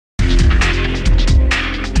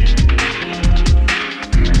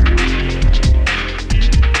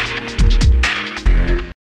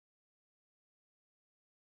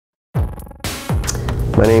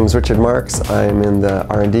My name is Richard Marks. I'm in the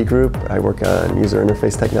R&D group. I work on user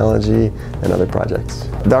interface technology and other projects.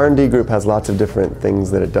 The R&D group has lots of different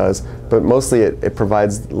things that it does, but mostly it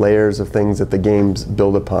provides layers of things that the games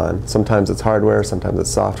build upon. Sometimes it's hardware, sometimes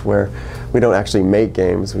it's software. We don't actually make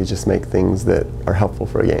games, we just make things that are helpful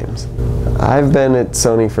for games. I've been at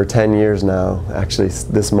Sony for 10 years now, actually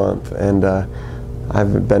this month, and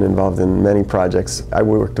I've been involved in many projects. I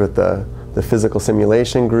worked with the physical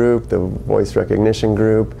simulation group, the voice recognition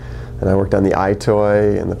group, and I worked on the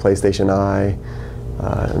iToy and the PlayStation Eye,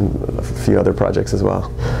 and a few other projects as well.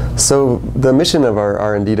 So the mission of our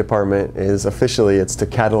R&D department is officially it's to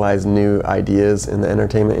catalyze new ideas in the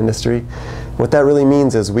entertainment industry. What that really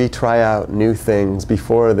means is we try out new things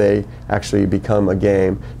before they actually become a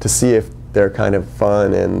game to see if they're kind of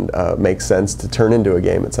fun and make sense to turn into a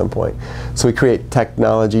game at some point. So we create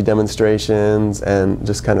technology demonstrations and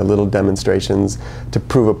just kind of little demonstrations to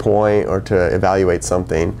prove a point or to evaluate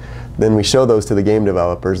something. Then we show those to the game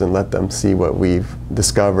developers and let them see what we've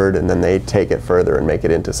discovered, and then they take it further and make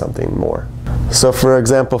it into something more. So for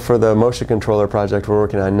example, for the motion controller project we're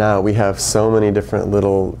working on now, we have so many different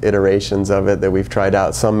little iterations of it that we've tried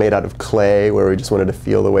out. Some made out of clay, where we just wanted to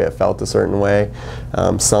feel the way it felt a certain way.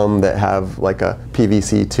 Some that have like a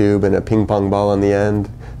PVC tube and a ping pong ball on the end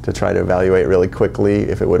to try to evaluate really quickly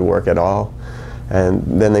if it would work at all. And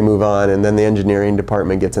then they move on, and then the engineering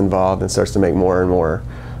department gets involved and starts to make more and more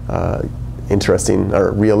interesting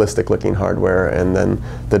or realistic looking hardware, and then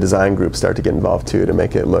the design groups start to get involved too to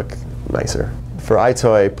make it look nicer. For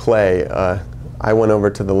iToy Play, I went over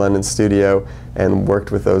to the London studio and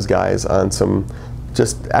worked with those guys on some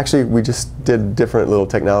actually we just did different little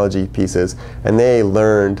technology pieces, and they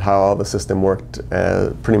learned how all the system worked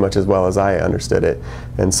pretty much as well as I understood it.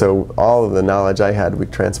 And so all of the knowledge I had we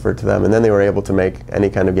transferred to them, and then they were able to make any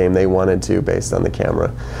kind of game they wanted to based on the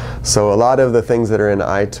camera. So a lot of the things that are in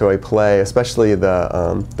iToy Play, especially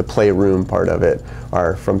the playroom part of it,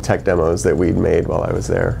 are from tech demos that we'd made while I was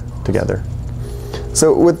there together.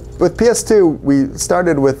 So with PS2, we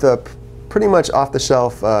started with a pretty much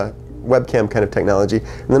off-the-shelf webcam kind of technology,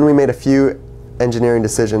 and then we made a few engineering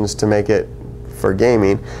decisions to make it for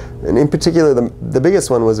gaming. And in particular, the biggest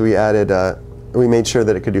one was we made sure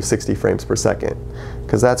that it could do 60 frames per second,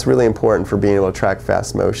 because that's really important for being able to track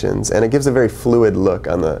fast motions, and it gives a very fluid look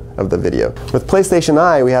of the video. With PlayStation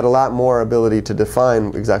Eye, we had a lot more ability to define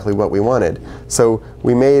exactly what we wanted. So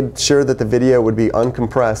we made sure that the video would be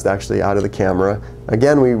uncompressed actually out of the camera.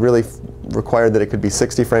 Again, we really required that it could be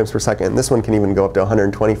 60 frames per second. This one can even go up to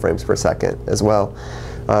 120 frames per second as well.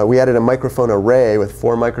 We added a microphone array with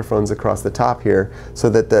 4 microphones across the top here, so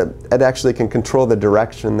that it actually can control the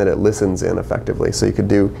direction that it listens in effectively. So you could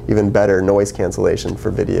do even better noise cancellation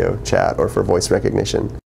for video chat or for voice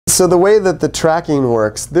recognition. So the way that the tracking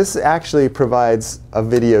works, this actually provides a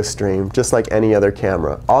video stream just like any other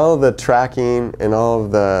camera. All of the tracking and all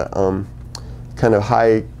of the kind of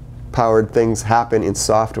high-powered things happen in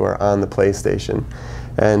software on the PlayStation.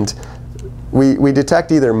 And we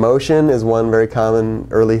detect either motion is one very common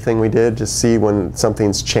early thing we did, just see when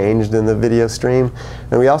something's changed in the video stream.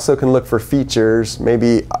 And we also can look for features,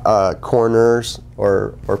 maybe corners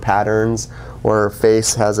or patterns, or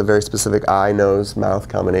face has a very specific eye, nose, mouth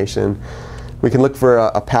combination. We can look for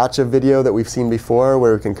a patch of video that we've seen before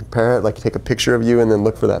where we can compare it, like take a picture of you and then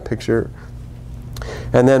look for that picture.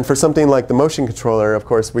 And then for something like the motion controller, of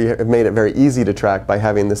course, we have made it very easy to track by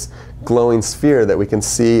having this glowing sphere that we can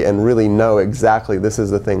see and really know exactly this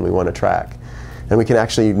is the thing we want to track. And we can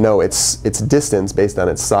actually know its distance based on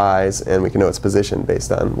its size, and we can know its position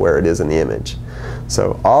based on where it is in the image.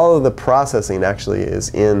 So all of the processing actually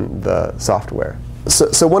is in the software.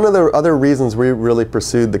 So one of the other reasons we really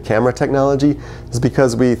pursued the camera technology is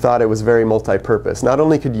because we thought it was very multi-purpose. Not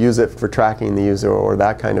only could you use it for tracking the user or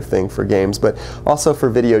that kind of thing for games, but also for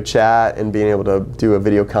video chat and being able to do a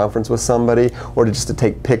video conference with somebody, or just to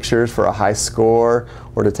take pictures for a high score,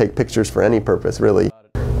 or to take pictures for any purpose, really.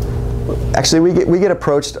 Actually, we get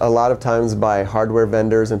approached a lot of times by hardware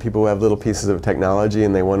vendors and people who have little pieces of technology,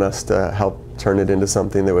 and they want us to help turn it into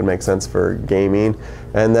something that would make sense for gaming.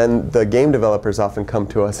 And then the game developers often come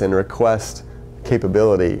to us and request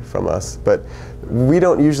capability from us, but we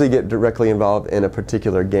don't usually get directly involved in a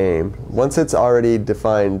particular game. Once it's already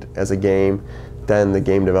defined as a game, then the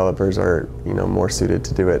game developers are, more suited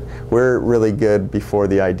to do it. We're really good before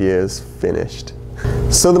the idea is finished.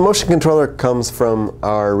 So the motion controller comes from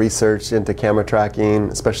our research into camera tracking,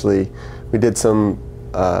 especially we did some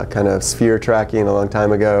kind of sphere tracking a long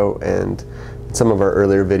time ago, and some of our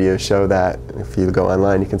earlier videos show that. If you go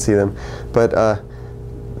online you can see them. But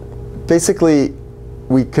basically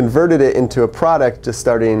we converted it into a product just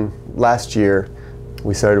starting last year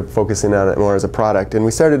we started focusing on it more as a product, and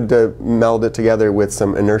we started to meld it together with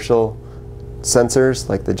some inertial sensors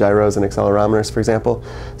like the gyros and accelerometers, for example.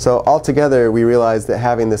 So altogether we realized that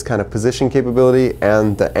having this kind of position capability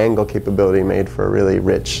and the angle capability made for a really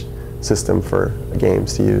rich system for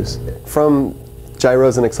games to use. From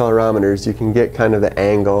gyros and accelerometers you can get kind of the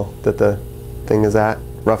angle that the thing is at,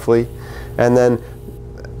 roughly, and then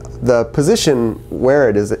the position where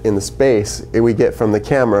it is in the space we get from the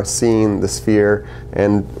camera seeing the sphere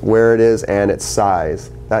and where it is and its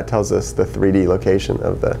size. That tells us the 3D location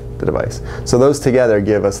of the device. So those together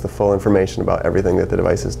give us the full information about everything that the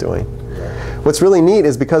device is doing. What's really neat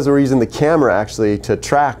is because we're using the camera actually to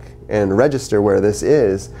track and register where this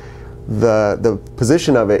is, the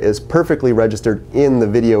position of it is perfectly registered in the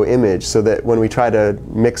video image, so that when we try to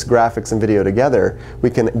mix graphics and video together, we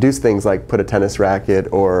can do things like put a tennis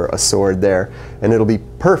racket or a sword there, and it'll be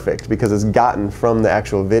perfect because it's gotten from the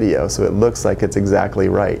actual video, so it looks like it's exactly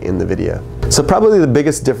right in the video. So probably the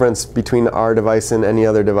biggest difference between our device and any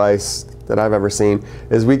other device that I've ever seen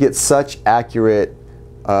is we get such accurate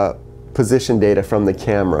position data from the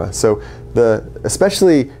camera. So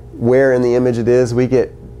especially where in the image it is, we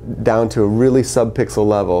get down to a really sub-pixel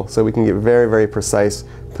level, so we can get very, very precise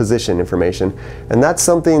position information. And that's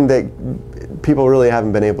something that people really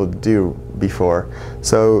haven't been able to do before.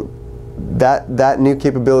 So that new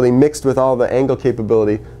capability mixed with all the angle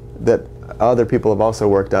capability that other people have also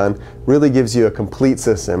worked on really gives you a complete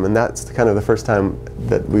system, and that's kind of the first time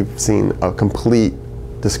that we've seen a complete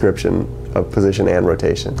description of position and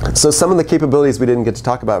rotation. So some of the capabilities we didn't get to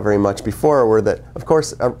talk about very much before were that, of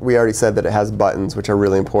course, we already said that it has buttons, which are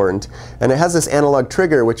really important, and it has this analog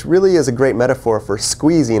trigger, which really is a great metaphor for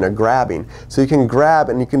squeezing or grabbing. So you can grab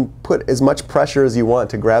and you can put as much pressure as you want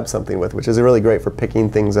to grab something with, which is really great for picking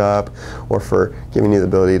things up or for giving you the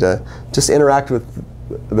ability to just interact with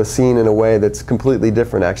the scene in a way that's completely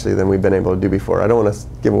different actually than we've been able to do before. I don't want to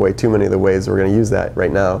give away too many of the ways we're going to use that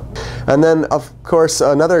right now. And then of course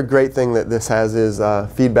another great thing that this has is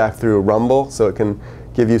feedback through rumble, so it can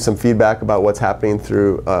give you some feedback about what's happening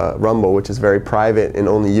through rumble, which is very private and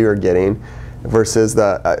only you're getting, versus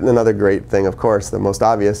another great thing, of course, the most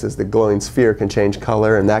obvious, is the glowing sphere can change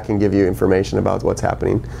color, and that can give you information about what's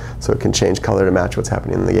happening. So it can change color to match what's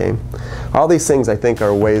happening in the game. All these things I think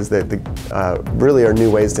are ways that really are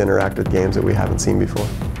new ways to interact with games that we haven't seen before.